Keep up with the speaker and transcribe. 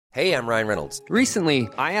Hey, I'm Ryan Reynolds. Recently,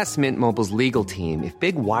 I asked Mint Mobile's legal team if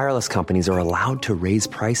big wireless companies are allowed to raise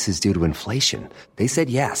prices due to inflation. They said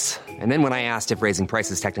yes. And then when I asked if raising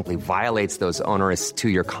prices technically violates those onerous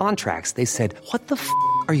two-year contracts, they said, "What the f***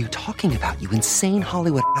 are you talking about, you insane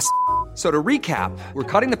Hollywood ass?" So to recap, we're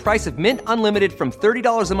cutting the price of Mint Unlimited from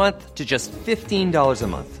 $30 a month to just $15 a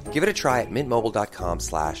month. Give it a try at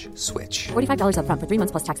mintmobile.com/switch. $45 up front for 3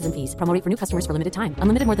 months plus taxes and fees. Promo rate for new customers for limited time.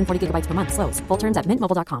 Unlimited more than 40 gigabytes per month. Slows full terms at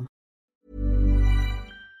mintmobile.com.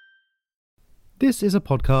 This is a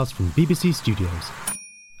podcast from BBC Studios,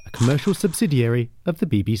 a commercial subsidiary of the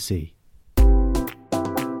BBC.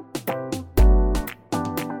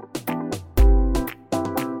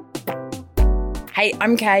 Hey,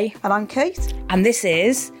 I'm Kay. And I'm Kate. And this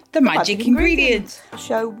is The Magic Ingredient. A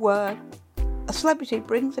show where a celebrity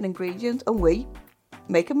brings an ingredient and we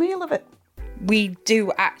make a meal of it. We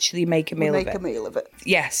do actually make a meal of it. We make a meal of it.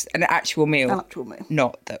 Yes, an actual meal. An actual meal.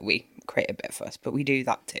 Not that we create a bit first, but we do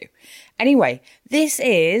that too. Anyway, this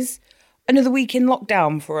is another week in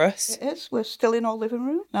lockdown for us. It is. We're still in our living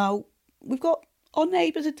room. Now, we've got our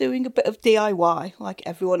neighbours are doing a bit of DIY, like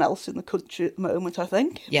everyone else in the country at the moment, I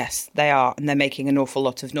think. Yes, they are, and they're making an awful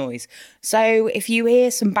lot of noise. So if you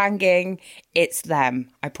hear some banging, it's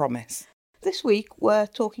them, I promise. This week, we're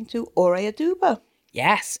talking to Oduba.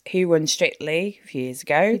 Yes, who won Strictly a few years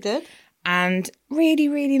ago. He did. And really,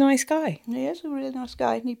 really nice guy. He is a really nice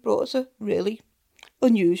guy, and he brought us a really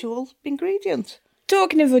unusual ingredient.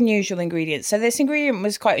 Talking of unusual ingredients, so this ingredient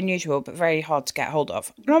was quite unusual, but very hard to get hold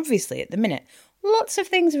of. And obviously, at the minute, lots of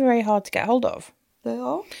things are very hard to get hold of. They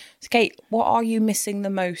are. So, Kate, what are you missing the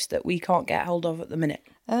most that we can't get hold of at the minute?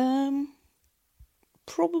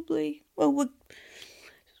 Probably,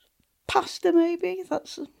 pasta maybe.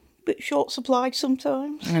 That's a bit short supplied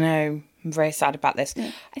sometimes. I know, I'm very sad about this.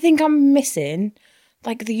 Yeah. I think I'm missing,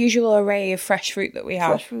 like, the usual array of fresh fruit that we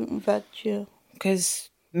have. Fresh fruit and veg, yeah. Because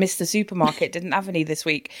Mr. Supermarket didn't have any this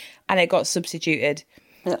week, and it got substituted.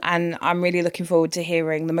 Yeah. And I'm really looking forward to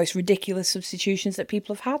hearing the most ridiculous substitutions that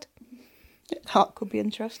people have had. That could be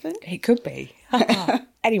interesting. It could be.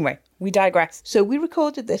 Anyway, we digress. So we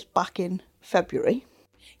recorded this back in February.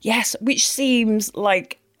 Yes, which seems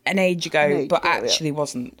like an age ago, but actually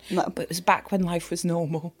wasn't. No. But it was back when life was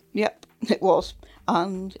normal. Yep, it was.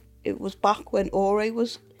 And it was back when Ore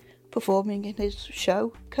was performing in his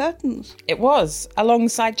show, Curtains. It was,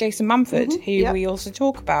 alongside Jason Manford, who we also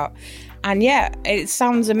talk about. And yeah, it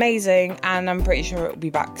sounds amazing, and I'm pretty sure it'll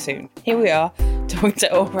be back soon. Here we are, talking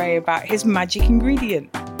to Ore about his magic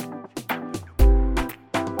ingredient.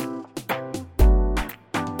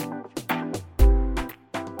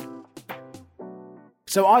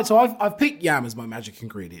 So I've picked yam as my magic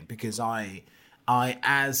ingredient because I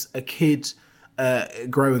as a kid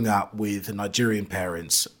growing up with Nigerian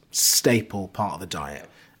parents, staple part of the diet.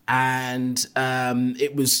 And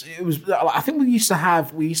it was. I think we used to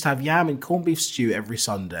have yam and corned beef stew every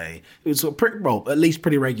Sunday. It was at least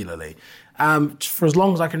pretty regularly, for as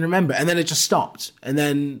long as I can remember. And then it just stopped. And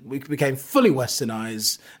then we became fully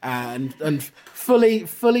Westernized and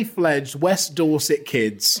fully fledged West Dorset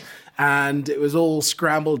kids. And it was all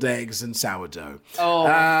scrambled eggs and sourdough.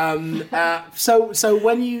 Oh. So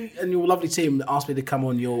when you and your lovely team asked me to come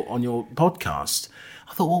on your podcast,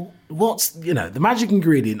 I thought, well, what's, the magic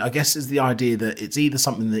ingredient, I guess, is the idea that it's either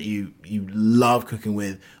something that you love cooking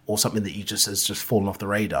with or something that has just fallen off the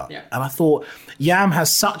radar. Yeah. And I thought yam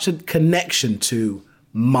has such a connection to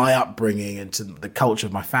my upbringing and to the culture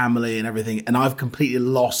of my family and everything, and I've completely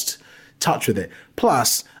lost touch with it.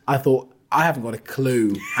 Plus, I thought, I haven't got a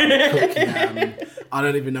clue how to cook yam. I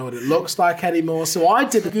don't even know what it looks like anymore. So I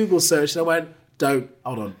did the Google search and I went, hold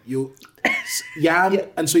on, yam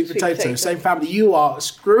and sweet potato, same family. You are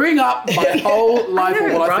screwing up my whole life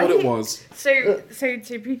of what I thought it was. So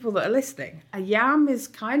to people that are listening, a yam is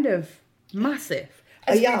kind of massive.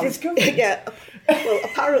 A yam, yeah. Well,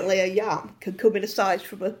 apparently a yam can come in a size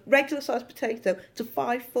from a regular sized potato to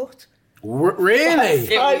 5 foot. Really?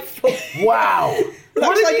 5 foot. Wow.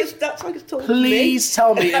 That's like it's tall. Please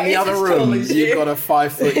tell me in the other room you've got a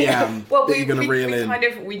 5 foot yam that you're going to reel in.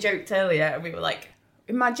 We joked earlier and we were like,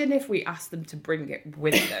 imagine if we asked them to bring it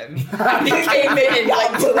with them. And he came in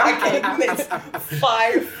like dragging this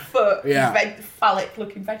 5 foot phallic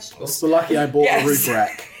looking vegetable. It's so lucky I bought a root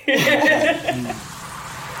rack.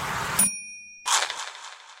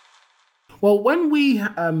 Well, when we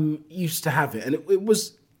used to have it, and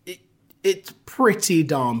it's pretty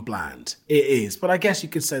darn bland. It is. But I guess you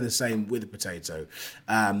could say the same with a potato.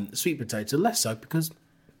 Sweet potato, less so, because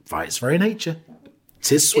by its very nature,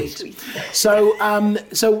 it is sweet. It's sweet. So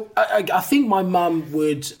I think my mum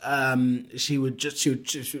would, she would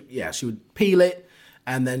peel it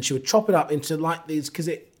and then she would chop it up into like these, because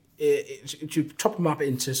she would chop them up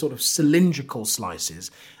into sort of cylindrical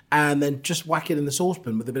slices, and then just whack it in the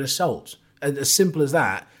saucepan with a bit of salt, and as simple as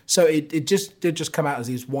that. So it did just come out as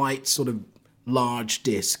these white sort of large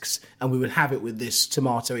discs, and we would have it with this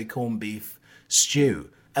tomatoey corned beef stew.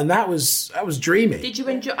 And that was dreamy. Did you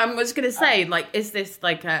enjoy? I was going to say, like, is this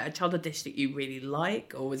like a childhood dish that you really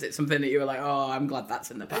like, or was it something that you were like, oh, I'm glad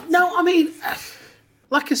that's in the past? No, I mean,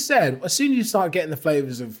 like I said, as soon as you start getting the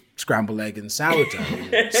flavours of scrambled egg and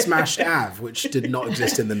sourdough, smashed Av, which did not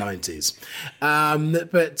exist in the 90s.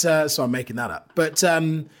 So I'm making that up. But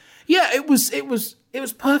yeah, it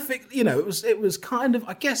was perfect. You know, it was kind of,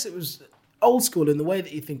 I guess it was old school in the way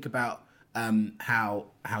that you think about how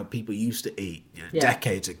people used to eat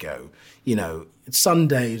decades ago. You know,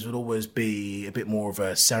 Sundays would always be a bit more of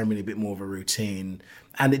a ceremony, a bit more of a routine,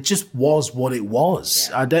 and it just was what it was.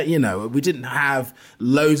 We didn't have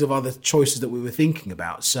loads of other choices that we were thinking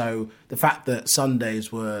about. So the fact that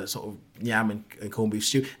Sundays were sort of yam and corned beef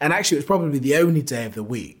stew, and actually it was probably the only day of the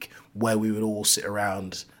week where we would all sit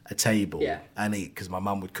around a table and eat, because my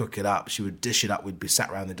mum would cook it up. She would dish it up. We'd be sat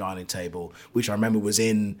around the dining table, which I remember was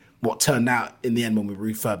in what turned out in the end when we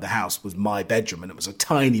refurbed the house was my bedroom, and it was a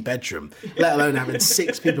tiny bedroom, let alone having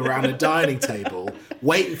 6 people around a dining table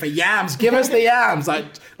waiting for yams. Give us the yams, like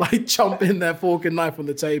chomping their fork and knife on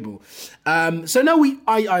the table. So no,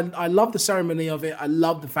 I love the ceremony of it. I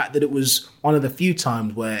love the fact that it was one of the few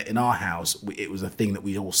times where in our house it was a thing that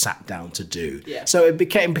we all sat down to do. Yeah. So it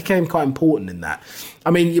became quite important in that.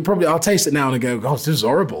 I mean, I'll taste it now and go, gosh, this is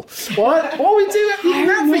horrible. What are we doing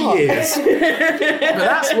that for years? But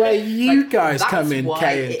that's where you guys come in,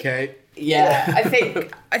 Kay and Kate. Yeah,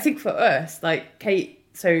 I think for us, like Kate,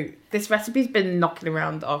 so this recipe's been knocking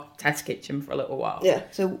around our test kitchen for a little while. Yeah,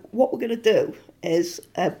 so what we're going to do is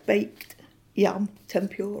a baked yam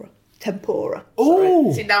tempura.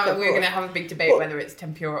 Oh! See, now we're going to have a big debate whether it's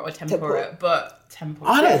tempura or tempura, but tempura.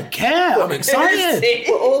 I don't care, I'm excited.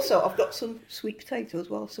 But also, I've got some sweet potato as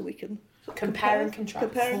well, so we can compare and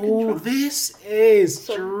contrast. This is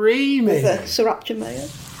dreamy. With a sriracha mayo.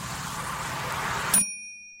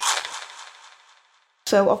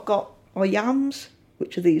 So I've got our yams,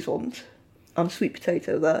 which are these ones, and sweet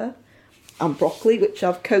potato there, and broccoli, which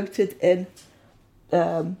I've coated in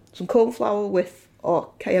some corn flour with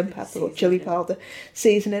or cayenne pepper or chili powder,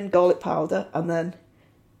 seasoning, garlic powder, and then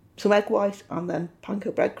some egg white, and then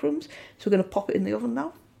panko breadcrumbs. So we're going to pop it in the oven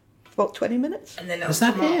now for about 20 minutes. And then is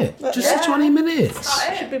that it? Just 20 minutes?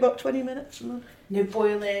 It should be about 20 minutes. And then... No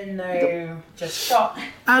boiling, no just shot.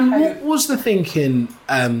 And what was the thinking,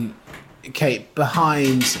 Kate,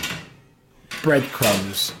 behind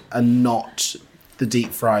breadcrumbs and not the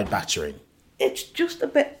deep fried battering? It's just a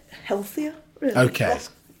bit healthier, really. Okay.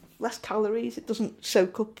 Less calories. It doesn't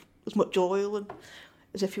soak up as much oil and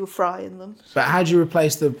as if you were frying them. So. But how do you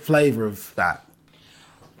replace the flavour of that?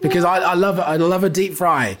 Because I love it. I love a deep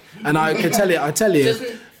fry, and I tell you.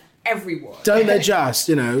 Doesn't everyone? Don't they just,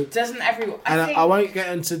 Doesn't everyone? I won't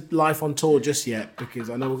get into life on tour just yet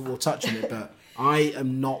because I know we'll touch on it, but I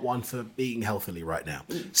am not one for eating healthily right now.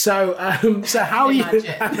 So how are you?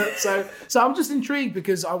 So I'm just intrigued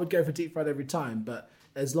because I would go for deep fried every time, but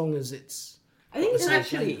as long as it's. I think it's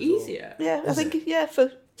actually easier. Yeah, I think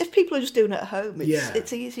if people are just doing it at home,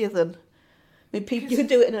 it's easier than. I mean, you can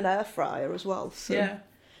do it in an air fryer as well. So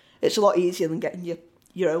it's a lot easier than getting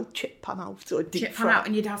your own chip pan out or deep fry.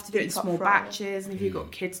 And you'd have to do it in small batches. And if you've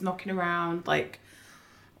got kids knocking around, like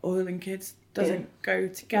oil and kids doesn't go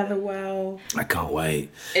together well. I can't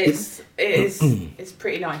wait. It's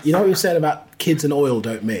pretty nice. You know what you said about kids and oil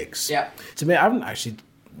don't mix? Yeah. To me, I haven't actually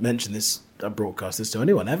mentioned this. I broadcast this to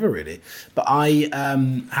anyone ever really, but I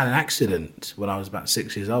had an accident when I was about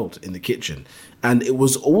 6 years old in the kitchen, and it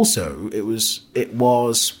was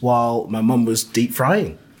while my mum was deep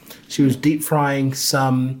frying. She was deep frying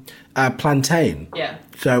some plantain. Yeah.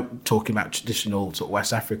 So talking about traditional sort of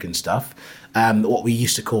West African stuff, what we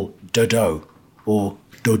used to call dodo or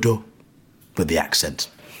dodo, with the accent.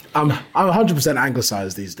 I'm 100%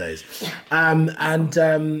 anglicised these days,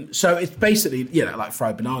 so it's basically like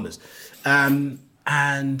fried bananas.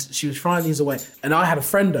 And she was frying these away, and I had a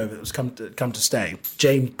friend over that was come to stay.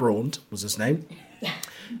 James Braund was his name.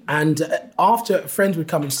 And after friends would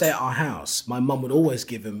come and stay at our house, my mum would always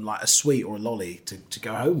give him like a sweet or a lolly to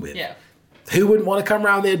go home with. Yeah. Who wouldn't want to come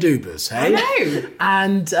round the Odubas, hey? I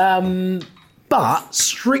know. And but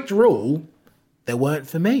strict rule, they weren't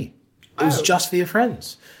for me. It was just for your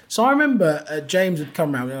friends. So I remember James would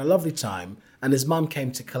come round in a lovely time, and his mum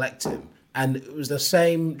came to collect him. And it was the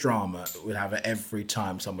same drama we'd have every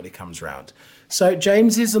time somebody comes round. So,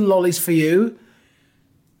 James's and lollies for you.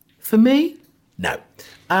 For me, No.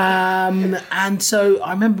 And so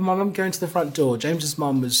I remember my mum going to the front door. James's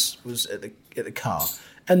mum was at the car.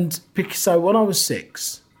 So when I was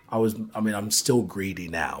 6, I'm still greedy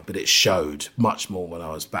now, but it showed much more when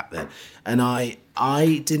I was back then. And I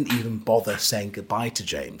didn't even bother saying goodbye to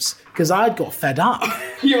James because I got fed up.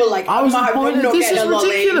 You were like, I was not this is getting a lolly.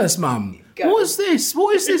 ridiculous, Mum. What is this?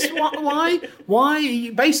 What is this? Why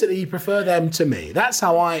basically you prefer them to me? That's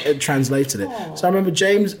how I translated it. Aww. So I remember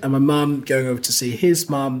James and my mum going over to see his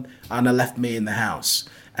mum, and I left me in the house.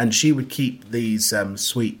 And she would keep these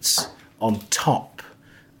sweets on top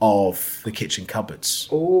of the kitchen cupboards.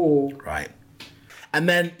 Oh. Right. And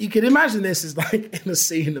then you can imagine this is like in a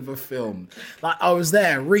scene of a film. Like I was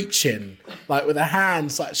there reaching, like with the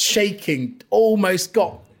hands like shaking, almost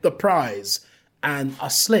got the prize, and I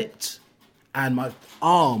slipped. And my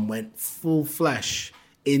arm went full flesh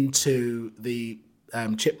into the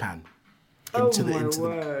chip pan, into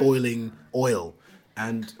the boiling oil,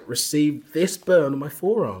 and received this burn on my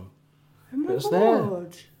forearm. Oh my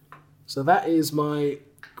God. So that is my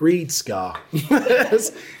greed scar,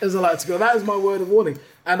 as I like to go. That is my word of warning.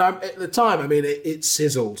 And at the time, it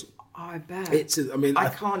sizzled. I bet. I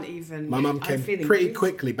can't even. My mum came pretty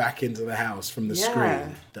quickly back into the house from the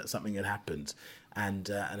screen that something had happened. And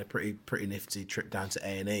a pretty nifty trip down to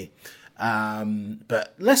A&E.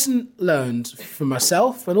 But lesson learned for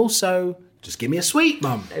myself, and also just give me a sweet,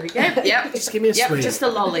 Mum. There we go. Yep. Just give me a sweet. Just a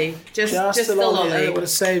lolly. Just a lolly. It would have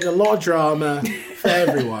saved a lot of drama for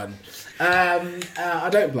everyone. I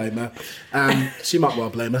don't blame her. She might well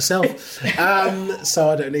blame herself. So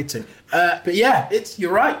I don't need to. But yeah,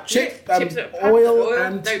 you're right. Oil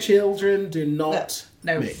and children do not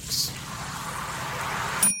mix.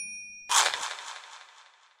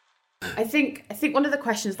 I think one of the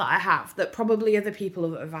questions that I have that probably other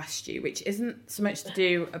people have asked you, which isn't so much to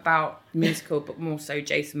do about the musical, but more so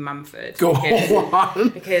Jason Manford. Go on.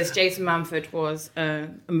 Because Jason Manford was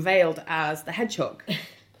unveiled as the Hedgehog.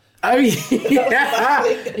 Oh,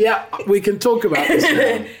 yeah. Yeah, we can talk about this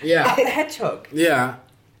now. Yeah. The Hedgehog. Yeah.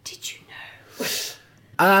 Did you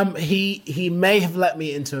know? He may have let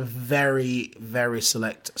me into a very, very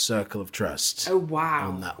select circle of trust. Oh, wow.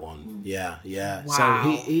 On that one. Yeah. Wow.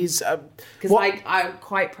 So he's... Because I'm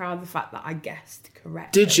quite proud of the fact that I guessed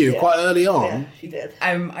correct. Did you? Yeah. Quite early on? Yeah, she did.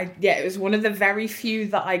 It was one of the very few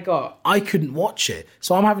that I got. I couldn't watch it.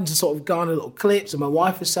 So I'm having to sort of garner little clips, and my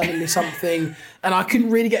wife was sending me something, and I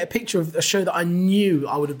couldn't really get a picture of a show that I knew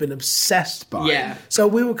I would have been obsessed by. Yeah. So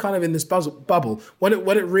we were kind of in this bubble. When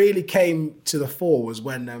it really came to the fore was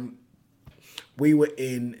when we were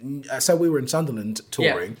in Sunderland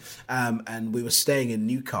touring, and we were staying in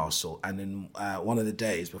Newcastle, and in one of the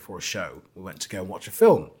days before a show, we went to go and watch a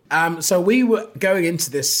film. So we were going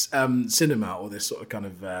into this cinema, or this sort of kind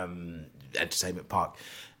of entertainment park,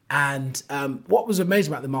 and what was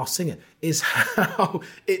amazing about The Masked Singer is how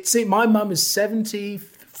my mum is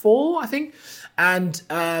 74, I think,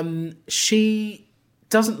 and she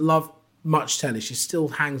doesn't love much telly. She still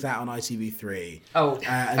hangs out on ITV3.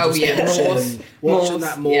 Watching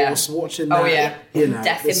that Morse, watching that.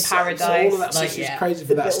 Death in Paradise. All of that she's crazy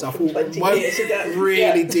for that stuff. Won't years ago.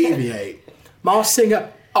 really deviate. Masked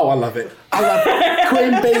Singer. Oh, I love it. I love it.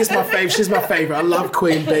 Queen Bee is my favourite. She's my favourite. I love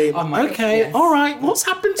Queen Bee. Oh my God, yes. All right. What's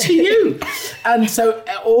happened to you? And so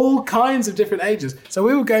all kinds of different ages. So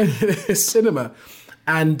we were going to this cinema,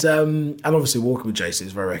 and obviously walking with Jason,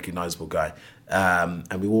 he's a very recognisable guy. And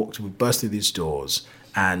we burst through these doors,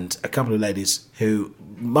 and a couple of ladies who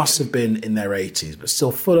must have been in their 80s, but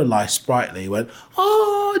still full of life, sprightly, went,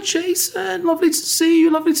 "Oh, Jason, lovely to see you,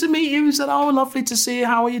 lovely to meet you." He said, "Oh, lovely to see you,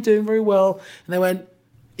 how are you doing?" "Very well." And they went,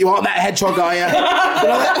 "You are that hedgehog, are you? You're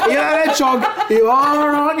that hedgehog? You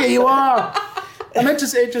are, aren't you? You are." And it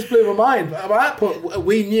just blew my mind. But at that point,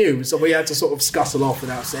 we knew, so we had to sort of scuttle off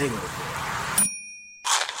without saying anything.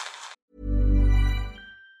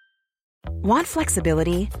 Want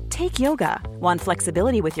flexibility? Take yoga. Want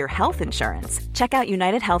flexibility with your health insurance? Check out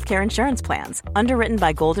United Healthcare Insurance Plans. Underwritten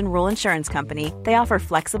by Golden Rule Insurance Company, they offer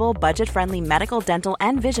flexible, budget-friendly medical, dental,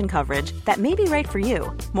 and vision coverage that may be right for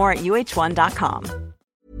you. More at UH1.com.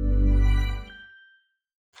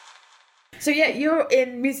 So yeah, you're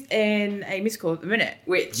in a musical at the minute,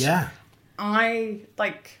 which I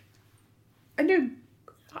like. I know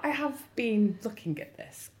I have been looking at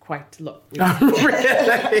this quite a lot.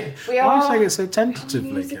 Really? We are. Why are you saying it so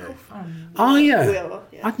tentatively? Musical fans. Oh yeah. We are,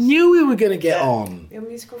 yes. I knew we were going to get on. We're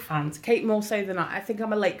musical fans. Kate more so than I. I think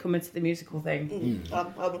I'm a late comer to the musical thing. I'm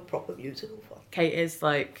a proper musical fan. Kate is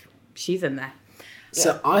like, she's in there.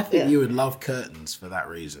 So I think you would love Curtains for that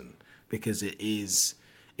reason, because it's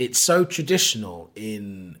so traditional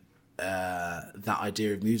in that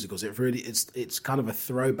idea of musicals. It's kind of a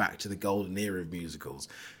throwback to the golden era of musicals,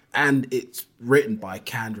 and it's written by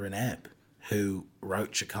Kander and Ebb, who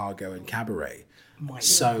wrote Chicago and Cabaret.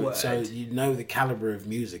 So you know the caliber of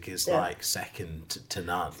music is like second to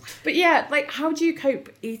none. But yeah, like how do you cope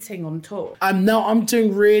eating on tour? I'm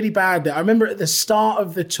doing really badly. I remember at the start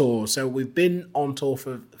of the tour, so we've been on tour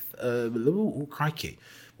for crikey.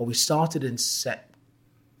 Well, we started in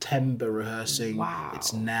September rehearsing. Wow.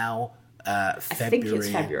 It's now February. I think it's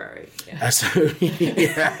February. Yeah. So,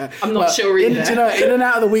 yeah. I'm not sure either. In and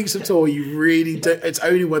out of the weeks of tour, you really don't. It's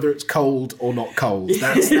only whether it's cold or not cold.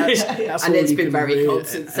 That's and it's been very cold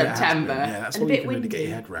since September. That's all you can really get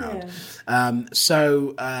your head around.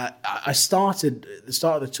 So I started at the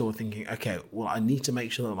start of the tour thinking, okay, well, I need to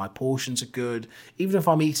make sure that my portions are good, even if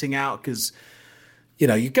I'm eating out, because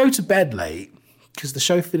you go to bed late. Because the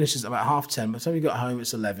show finishes at about 10:30. By the time you got home,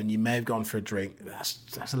 it's 11. You may have gone for a drink. That's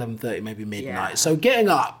 11:30, maybe midnight. Yeah. So getting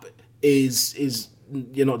up is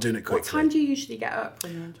you're not doing it quickly. What time do you usually get up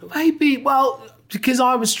when you're on tour? Maybe, well, because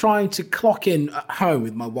I was trying to clock in at home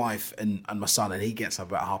with my wife and my son, and he gets up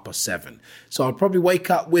about 7:30. So I'd probably wake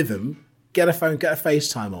up with him, get a phone, get a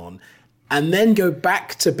FaceTime on, and then go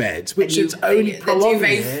back to bed, which is only prolonging the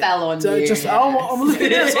duvet fell on you. I'm looking at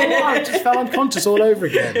this. I just fell unconscious all over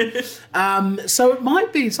again. So it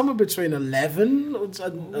might be somewhere between 11 or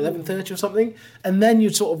 11:30 or something. And then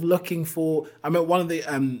you're sort of looking for... I mean, one of the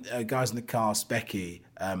guys in the cast, Becky,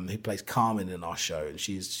 who plays Carmen in our show, and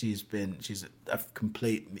she's a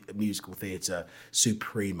complete musical theatre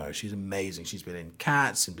supremo. She's amazing. She's been in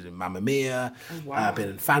Cats, and been in Mamma Mia,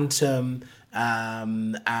 been in Phantom...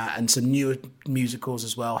 and some newer musicals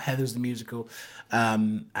as well. Heather's the musical,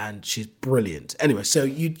 and she's brilliant. Anyway, so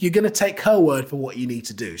you're going to take her word for what you need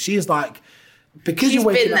to do. She is like, because you're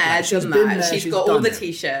waking up, she's been there. She's got all the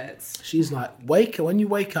T-shirts. She's like, when you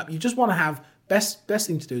wake up, you just want to have best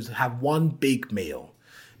thing to do is to have one big meal.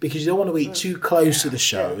 Because you don't want to eat too close to the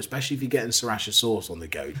show, especially if you're getting sriracha sauce on the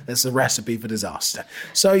go. That's a recipe for disaster.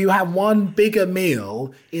 So you have one bigger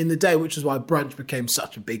meal in the day, which is why brunch became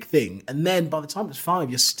such a big thing. And then by the time it's 5,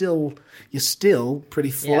 you're still pretty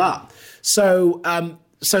full up. So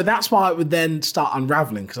that's why I would then start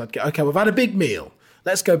unraveling, because I'd go, okay, we've had a big meal.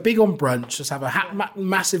 Let's go big on brunch. Let's have a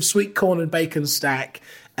massive sweet corn and bacon stack,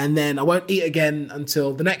 and then I won't eat again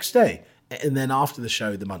until the next day. And then after the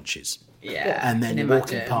show, the munchies. Yeah, and then you're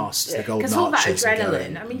walking past the golden arches. Because all that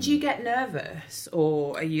adrenaline, I mean, do you get nervous?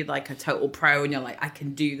 Or are you like a total pro and you're like, I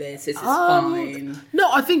can do this, this is fine?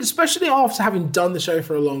 No, I think especially after having done the show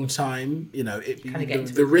for a long time,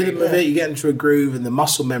 the rhythm of it, you get into a groove and the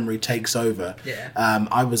muscle memory takes over. Yeah.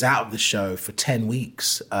 I was out of the show for 10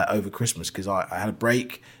 weeks over Christmas because I had a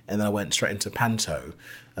break and then I went straight into Panto.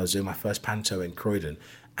 I was doing my first Panto in Croydon.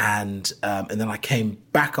 And then I came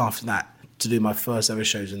back after that to do my first ever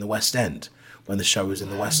shows in the West End when the show was in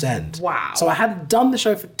the West End. Wow. So I hadn't done the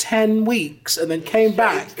show for 10 weeks and then came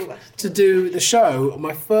back to do the show,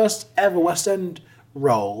 my first ever West End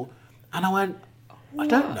role. And I went, I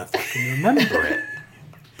don't know if I can remember it,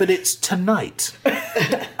 but it's tonight.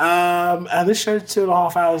 And this show's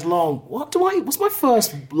 2.5 hours long. What's my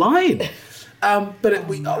first line?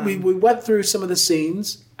 We went through some of the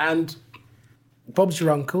scenes and Bob's your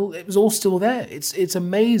uncle. It was all still there. It's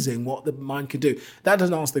amazing what the mind could do. That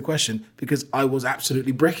doesn't answer the question because I was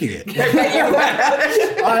absolutely bricking it.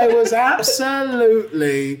 I was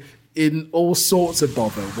absolutely in all sorts of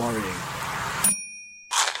bother, worrying.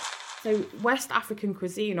 So West African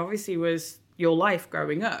cuisine obviously was your life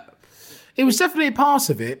growing up. It was definitely a part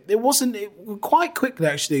of it. It wasn't quite quickly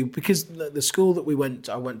actually because the school that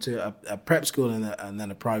I went to a prep school and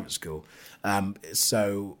then a private school.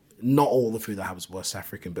 So. Not all the food I had was West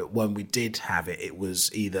African, but when we did have it, it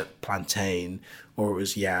was either plantain or it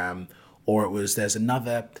was yam or it was there's a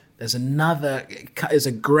grain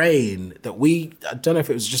that I don't know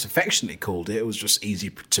if it was just affectionately called it was just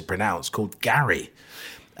easy to pronounce, called Gary.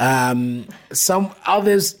 Some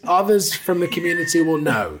others from the community will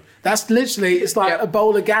know. That's literally, it's like a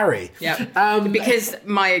bowl of Gary. Yeah. Because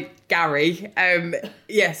my Gary,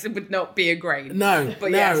 yes, it would not be a grain. No.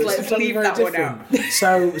 But yes, let's leave that different. One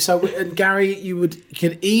out. So and Gary, you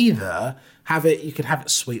could either have it, you could have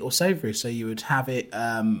it sweet or savoury. So you would have it,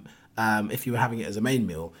 if you were having it as a main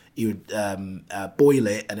meal, you would boil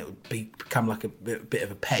it and it would become like a bit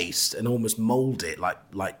of a paste and almost mould it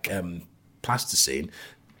like plasticine.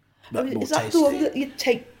 Is that the one that you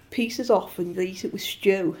take pieces off and you eat it with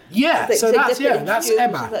stew? Yeah, that's Eba. Yeah,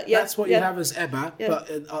 that's what you have as Eba. Yeah.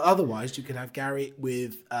 But otherwise, you could have Gary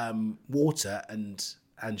with water and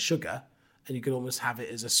sugar, and you could almost have it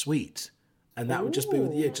as a sweet. And that would just be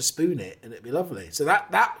just spoon it, and it'd be lovely. So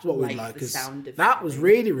that's what we'd like. The sound of that was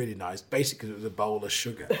really, really nice. Basically, it was a bowl of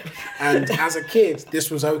sugar, and as a kid,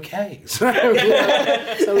 this was okay. So,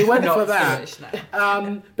 so we went for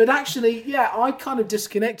that. But actually, yeah, I kind of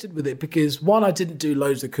disconnected with it because one, I didn't do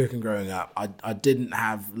loads of cooking growing up. I didn't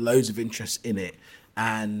have loads of interest in it,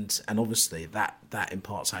 and obviously that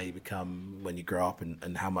imparts how you become when you grow up,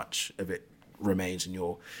 and how much of it remains in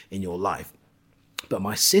your life. But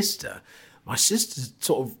my sister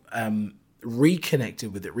sort of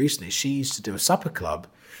reconnected with it recently. She used to do a supper club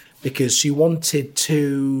because she wanted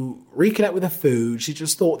to reconnect with her food. She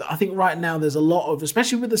just thought that I think right now there's a lot of,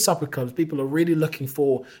 especially with the supper clubs, people are really looking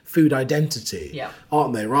for food identity,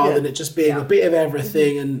 aren't they? Rather than it just being a bit of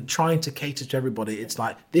everything and trying to cater to everybody. It's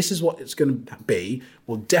like, this is what it's going to be.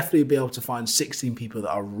 We'll definitely be able to find 16 people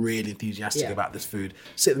that are really enthusiastic about this food,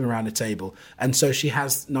 sit them around a table. And so she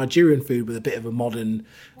has Nigerian food with a bit of a modern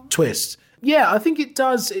twist. Yeah, I think it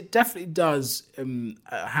does. It definitely does.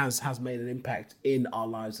 Has made an impact in our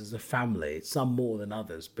lives as a family. Some more than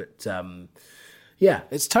others, but yeah,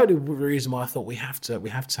 it's totally the reason why I thought we have to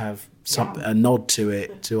have a nod to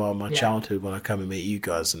it, to my childhood when I come and meet you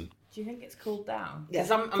guys. And do you think it's cooled down? Yeah,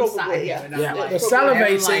 Because I'm sat here and I'm like, we're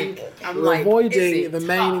salivating. We're avoiding the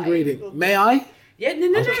main ingredient. May I? Yeah,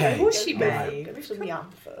 no, Okay. of course you may. Give me some yam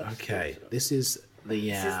first. Okay, this is the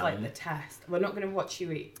yam. This is like the test. We're not going to watch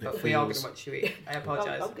you eat, but we are going to watch you eat. I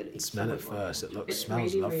apologise. I'm gonna eat Smell some it of mine. first. It It's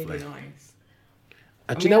smells really, lovely. really nice.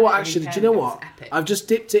 Do you know what? really Actually, do you can. know It what? was epic. I've just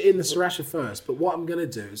dipped it in the sriracha first, but what I'm going to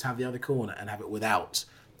do is have the other corner and have it without,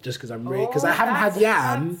 just because I haven't had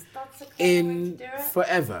yam that's a clever way in to do it.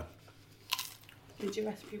 forever. Did your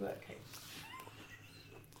recipe work, Kate?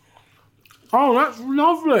 Oh, that's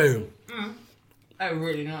lovely. Oh,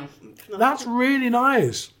 really nice. That's really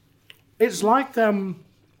nice. It's like okay,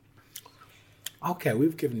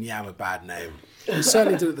 we've given yam a bad name. We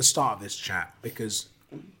certainly did at the start of this chat because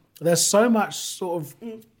there's so much sort of.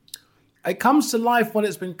 It comes to life when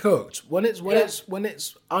it's been cooked. When it's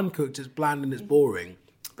uncooked, it's bland and it's boring.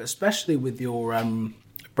 But especially with your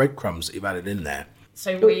breadcrumbs that you've added in there.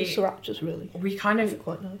 So The sriracha's really kind of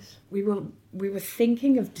quite nice. we were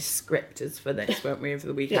thinking of descriptors for this, weren't we, over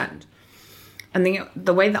the weekend? And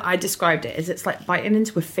the way that I described it is it's like biting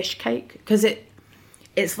into a fish cake because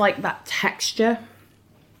it's like that texture,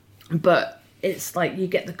 but it's like you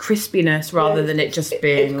get the crispiness rather than it just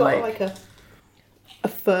being it's got like a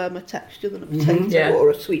firmer texture than a potato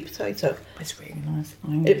or a sweet potato. It's really nice.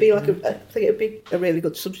 It'd be like I think it'd be a really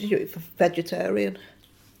good substitute for vegetarian.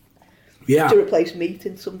 Yeah. To replace meat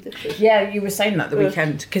in some dishes. Yeah, you were saying that the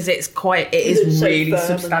weekend because it is so really firm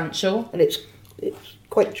substantial. And it's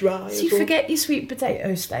quite dry. So you forget your sweet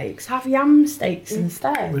potato steaks, have yam steaks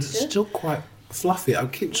instead. But it's still quite fluffy.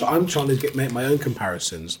 I'm trying to make my own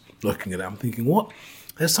comparisons. Looking at it, I'm thinking, what?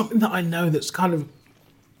 There's something that I know that's kind of,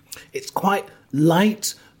 it's quite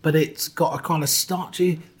light, but it's got a kind of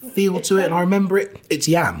starchy feel to it. And I remember it's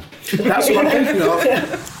yam. That's what I'm thinking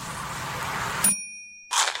of.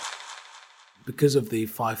 Because of the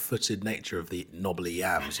 5-footed nature of the knobbly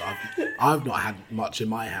yams, I've not had much in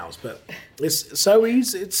my house, but it's so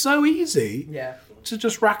easy. It's so easy to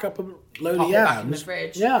just rack up a load of Pop it yams. back in the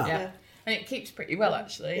fridge. Yeah. And it keeps pretty well,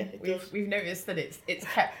 actually. Yeah, We've noticed that it's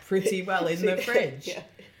kept pretty well in the fridge. Yeah.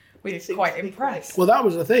 We're It seems quite to be impressed. Well, that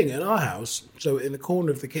was the thing in our house. So in the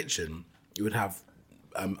corner of the kitchen, you would have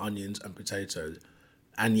onions and potatoes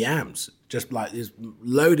and yams. Just like this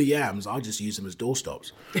load of yams, I just use them as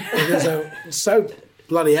doorstops. Because they're so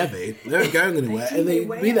bloody heavy, they don't go anywhere, and they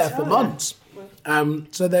be there for months.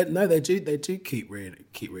 So they do keep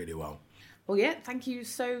really well. Well, yeah, thank you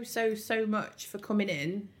so much for coming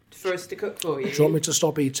in for us to cook for you. Do you want me to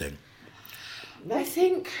stop eating? I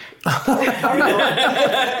think I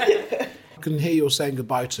can hear you saying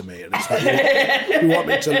goodbye to me, and it's like you want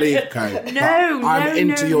me to leave, Kate. I'm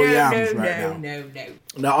into your yams right now.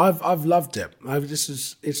 No, I've loved it. This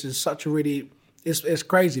is such a really. It's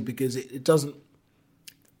crazy because it doesn't.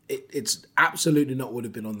 It's absolutely not would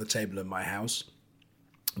have been on the table in my house,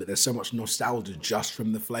 but there's so much nostalgia just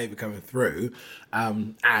from the flavour coming through,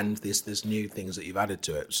 and this new things that you've added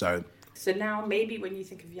to it. So now maybe when you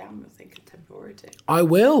think of yam, you'll think of tempura too. I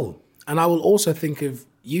will, and I will also think of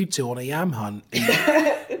you two on a yam hunt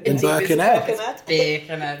in Birkenhead.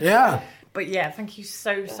 Yeah. But yeah, thank you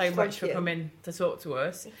so much for coming to talk to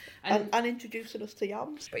us and introducing us to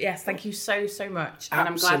yams. But yes, thank you so much, and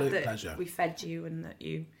I'm glad that pleasure. we fed you and that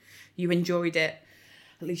you enjoyed it.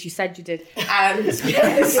 At least you said you did. And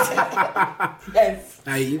yes.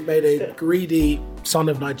 Hey, you've made a greedy son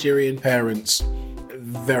of Nigerian parents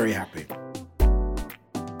very happy.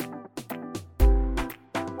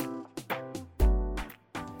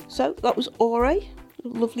 So that was Ore,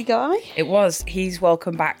 lovely guy. It was. He's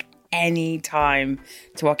welcome back any time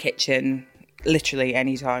to our kitchen. Literally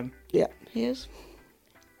any time. Yeah, he is.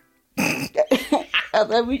 And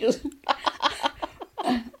then we just...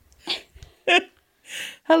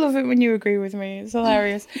 I love it when you agree with me. It's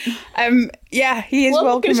hilarious. Yeah, he is well,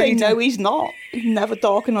 welcome. Say, no, he's not. He's never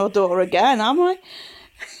darken our door again, am I?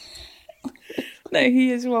 No,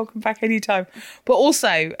 he is welcome back anytime. But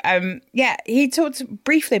also, he talked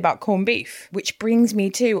briefly about corned beef, which brings me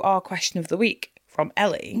to our question of the week from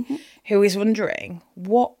Ellie, who is wondering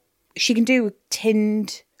what she can do with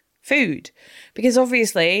tinned food. Because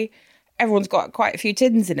obviously, everyone's got quite a few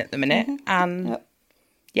tins in at the minute. And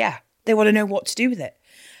they want to know what to do with it.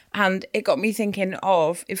 And it got me thinking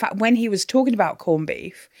of, in fact, when he was talking about corned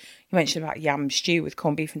beef, he mentioned about yam stew with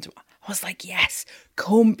corned beef and tomato. I was like, yes,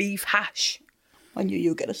 corned beef hash. I knew you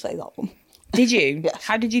were going to say that one. Did you? Yes.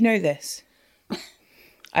 How did you know this?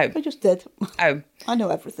 I just did. Oh. I know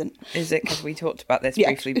everything. Is it because we talked about this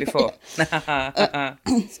briefly before?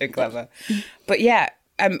 So clever. But yeah,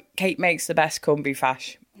 Kate makes the best corned beef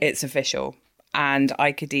hash. It's official. And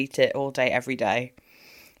I could eat it all day, every day.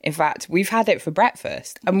 In fact, we've had it for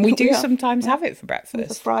breakfast. And we do sometimes have it for breakfast.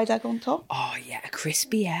 With a fried egg on top. Oh, yeah, a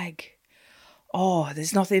crispy egg. Oh,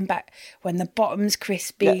 there's nothing back when the bottom's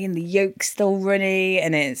crispy and the yolk's still runny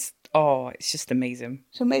and it's just amazing.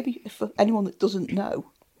 So maybe if for anyone that doesn't know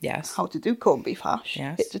how to do corned beef hash,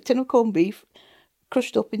 it's a tin of corned beef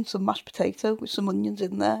crushed up in some mashed potato with some onions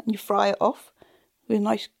in there and you fry it off with a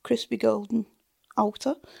nice crispy golden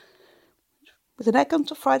outer with an egg on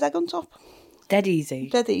top, fried egg on top. Dead easy.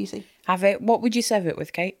 Dead easy. Have it. What would you serve it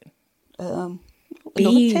with, Kate?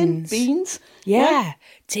 Beans. Tin. Beans. Yeah.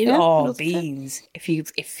 Tin. Yeah, beans. Tin. If you're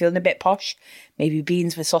feeling a bit posh, maybe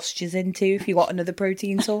beans with sausages in too, if you want another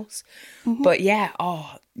protein source. But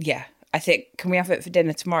I think, can we have it for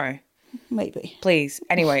dinner tomorrow? Maybe. Please.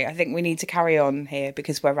 Anyway, I think we need to carry on here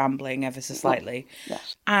because we're rambling ever so slightly.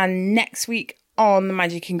 Yes. And next week on The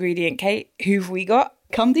Magic Ingredient, Kate, who've we got?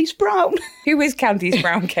 Candice Brown. Who is Candice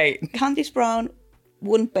Brown, Kate? Candice Brown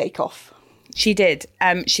won Bake Off. She did.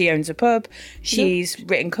 She owns a pub. She's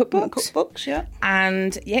written cookbooks. Yeah.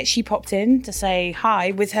 And she popped in to say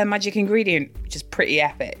hi with her magic ingredient, which is pretty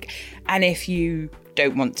epic. And if you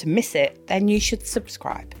don't want to miss it, then you should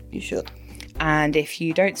subscribe. You should. And if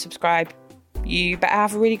you don't subscribe, you better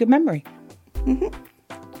have a really good memory.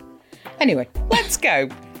 Anyway, let's go.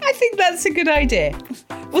 I think that's a good idea.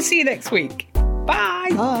 We'll see you next week. Bye.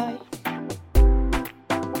 Bye.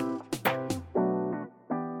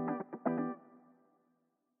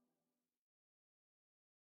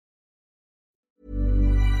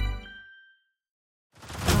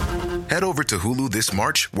 Head over to Hulu this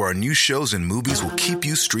March, where our new shows and movies will keep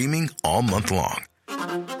you streaming all month long.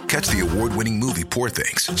 Catch the award-winning movie Poor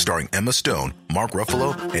Things, starring Emma Stone, Mark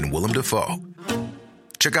Ruffalo, and Willem Dafoe.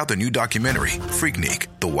 Check out the new documentary, Freaknik,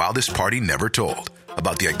 The Wildest Party Never Told,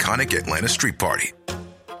 about the iconic Atlanta Street Party.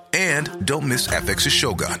 And don't miss FX's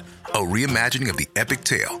Shogun, a reimagining of the epic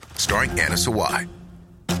tale, starring Anna Sawai.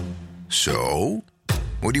 So,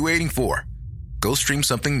 what are you waiting for? Go stream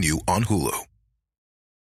something new on Hulu.